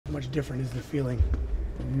much different is the feeling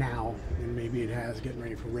now than maybe it has getting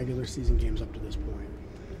ready for regular season games up to this point?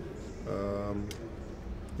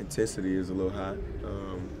 Intensity is a little high,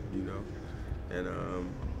 and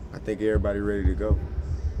I think everybody ready to go.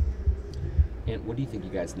 And what do you think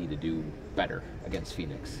you guys need to do better against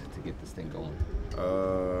Phoenix to get this thing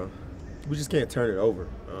going? We just can't turn it over.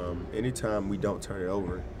 Anytime we don't turn it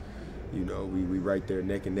over, we right there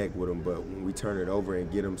neck and neck with them. But when we turn it over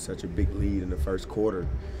and get them such a big lead in the first quarter,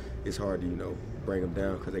 it's hard to, bring them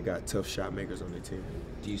down because they got tough shot makers on their team.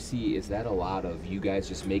 Do you see, is that a lot of you guys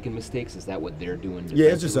just making mistakes? Is that what they're doing? Yeah,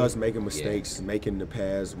 it's just us making mistakes, making the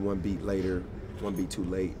pass one beat later, one beat too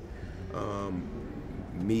late.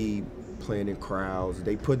 Me playing in crowds,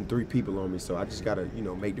 they putting 3 people on me, so I just got to,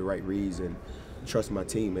 make the right reads and trust my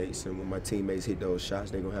teammates. And when my teammates hit those shots,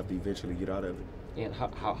 they're going to have to eventually get out of it. And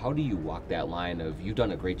how do you walk that line of, you've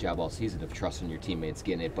done a great job all season of trusting your teammates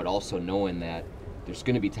getting it, but also knowing that there's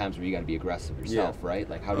going to be times where you got to be aggressive yourself, right?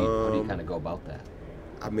 Like, how do you kind of go about that?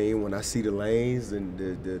 I mean, when I see the lanes and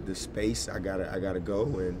the space, I gotta go,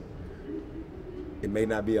 and it may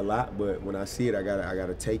not be a lot, but when I see it, I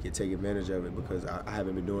gotta take advantage of it, because I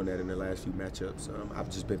haven't been doing that in the last few matchups.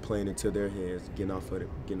 I've just been playing into their hands, getting off of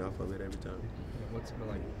it every time. What's it been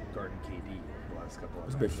like guarding KD the last couple of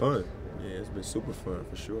It's matchups? been fun. Yeah, it's been super fun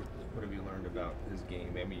for sure. What have you learned about his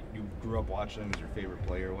game? I mean, you grew up watching him as your favorite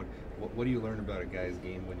player. What do you learn about a guy's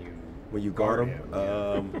game when you guard him?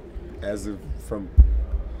 Yeah. From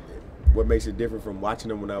what makes it different from watching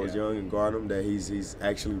him when I was young and guard him, that he's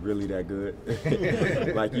actually really that good.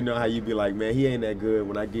 Like, how you be like, man, he ain't that good.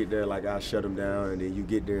 When I get there, like, I'll shut him down, and then you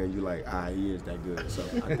get there and you like, he is that good. So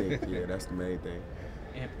I think, that's the main thing.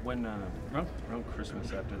 And when around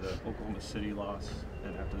Christmas, after the Oklahoma City loss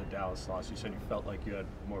and after the Dallas loss, you said you felt like you had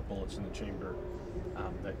more bullets in the chamber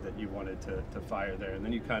that you wanted to fire there, and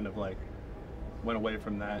then you kind of like went away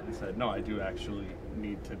from that and said, no, I do actually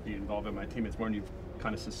need to be involved in my teammates more, and you've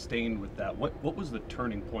kind of sustained with that. What was the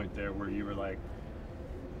turning point there where you were like,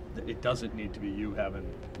 it doesn't need to be you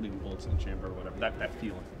leaving bullets in the chamber or whatever, that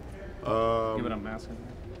feeling? You know what I'm asking?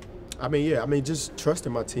 I mean, just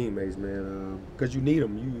trusting my teammates, man, because you need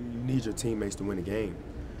them. You need your teammates to win the game,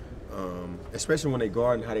 especially when they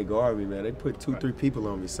guard and how they guard me, man. They put 2-3 people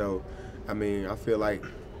on me, so, I mean, I feel like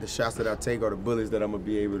the shots that I take are the bullets that I'm going to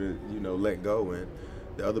be able to, let go, and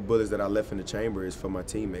the other bullets that I left in the chamber is for my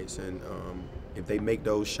teammates, and if they make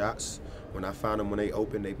those shots, when I find them when they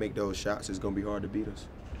open, they make those shots, it's going to be hard to beat us.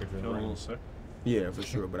 Feel a little sick? Yeah, for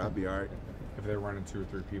sure, but I'll be all right. If they're running 2 or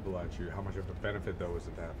 3 people at you, how much of a benefit, though, is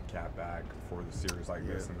it to have Cat back for the series like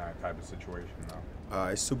this and that type of situation, though?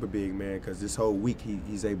 It's super big, man, because this whole week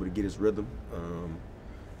he's able to get his rhythm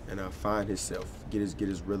and find himself, get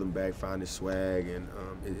his rhythm back, find his swag, and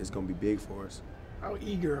it's going to be big for us. How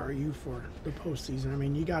eager are you for the postseason? I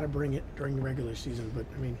mean, you got to bring it during the regular season, but,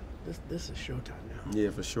 I mean, this is showtime now. Yeah,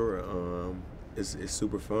 for sure. It's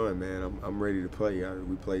super fun, man. I'm ready to play.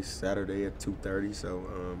 We play Saturday at 2:30, so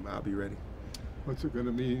I'll be ready. What's it going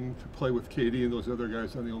to mean to play with KD and those other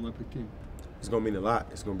guys on the Olympic team? It's going to mean a lot.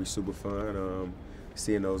 It's going to be super fun.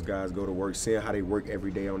 Seeing those guys go to work, seeing how they work every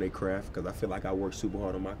day on their craft, because I feel like I work super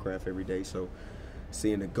hard on my craft every day. So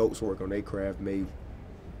seeing the GOATs work on their craft may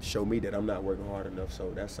show me that I'm not working hard enough.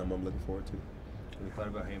 So that's something I'm looking forward to. Have you thought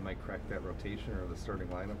about how you might crack that rotation or the starting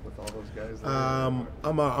lineup with all those guys?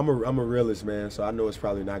 I'm a realist, man, so I know it's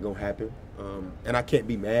probably not going to happen. And I can't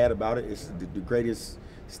be mad about it. It's the greatest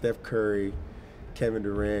Steph Curry, Kevin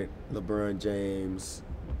Durant, LeBron James,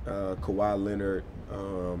 Kawhi Leonard,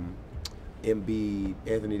 Embiid,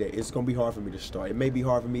 Anthony Davis. It's going to be hard for me to start. It may be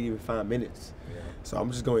hard for me to even find minutes. Yeah. So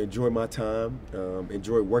I'm just going to enjoy my time,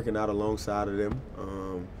 enjoy working out alongside of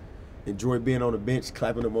them, enjoy being on the bench,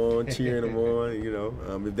 clapping them on, cheering them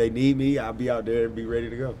on. If they need me, I'll be out there and be ready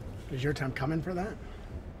to go. Is your time coming for that?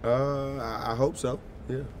 I hope so,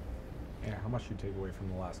 yeah. Yeah, how much you take away from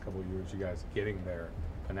the last couple of years, you guys getting there,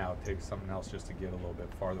 but now it takes something else just to get a little bit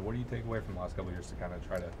farther. What do you take away from the last couple of years to kind of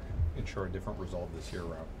try to ensure a different result this year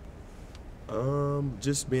around?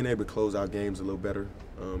 Just being able to close out games a little better.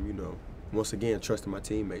 Once again, trusting my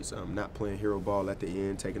teammates. Not playing hero ball at the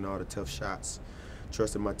end, taking all the tough shots.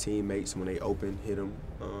 Trusting my teammates when they open, hit them,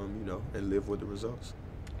 and live with the results.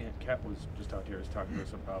 And Kat was just out here talking to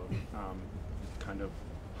us about kind of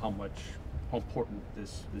how important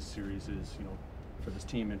this series is, for this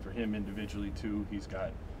team and for him individually too. He's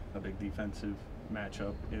got a big defensive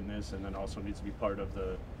matchup in this, and then also needs to be part of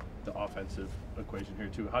the offensive equation here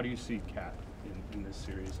too. How do you see Kat in this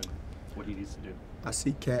series and what he needs to do? I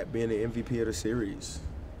see Kat being the MVP of the series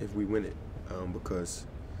if we win it, because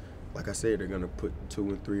like I said, they're gonna put 2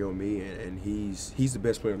 and 3 on me, and he's the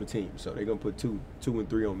best player on the team. So they're gonna put two and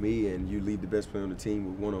 3 on me, and you leave the best player on the team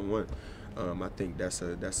with 1-on-1. I think that's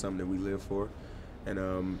something that we live for.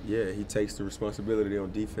 And yeah, he takes the responsibility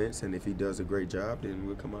on defense, and if he does a great job, then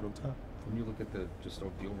we'll come out on top. When you look at the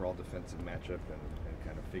overall defensive matchup and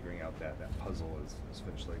kind of figuring out that puzzle, as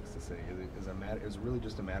Finch likes to say, is it really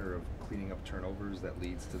just a matter of cleaning up turnovers that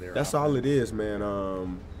leads to their? That's offense? all it is,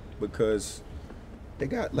 man. Because they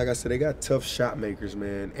got, like I said, they got tough shot makers,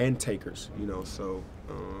 man, and takers. You know, so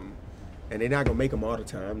and they're not gonna make them all the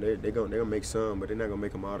time. They're gonna make some, but they're not gonna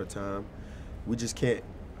make them all the time. We just can't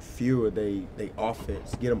fuel they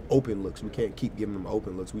offense, get them open looks. We can't keep giving them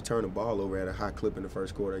open looks. We turn the ball over at a high clip in the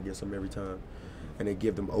first quarter against them every time, and they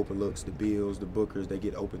give them open looks. The Bills, the Bookers, they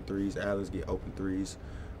get open threes. Allens get open threes.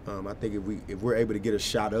 I think if we're able to get a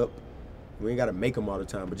shot up, we ain't got to make them all the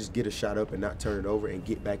time, but just get a shot up and not turn it over and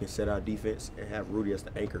get back and set our defense and have Rudy as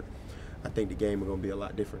the anchor. I think the game is going to be a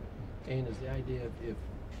lot different. And is the idea if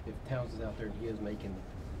Towns is out there and he is making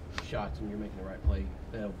shots and you're making the right play,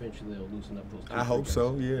 that eventually they'll loosen up those. I hope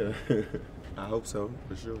so, yeah. I hope so,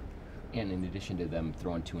 for sure. And in addition to them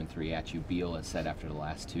throwing 2 and 3 at you, Beal has said after the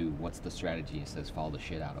last 2, what's the strategy? He says, foul the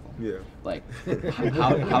shit out of them. Yeah. Like,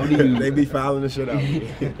 how do you... They be fouling the shit out of me.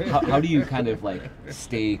 how do you kind of, like,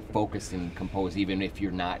 stay focused and composed, even if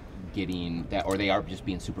you're not getting that, or they are just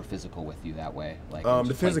being super physical with you that way? Like,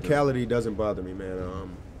 the physicality doesn't bother me,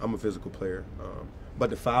 man. I'm a physical player. But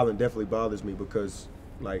the fouling definitely bothers me because,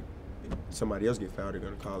 like, if somebody else get fouled, they're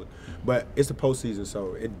going to call it. But it's the postseason,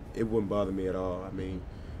 so it wouldn't bother me at all. I mean,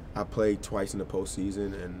 I played twice in the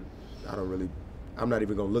postseason, and I'm not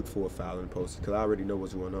even going to look for a foul in the postseason because I already know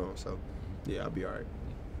what's going on. So, yeah, I'll be all right.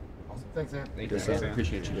 Awesome. Thanks, Aaron. Thank you, Sam.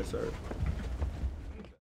 Appreciate you. Yes, sir.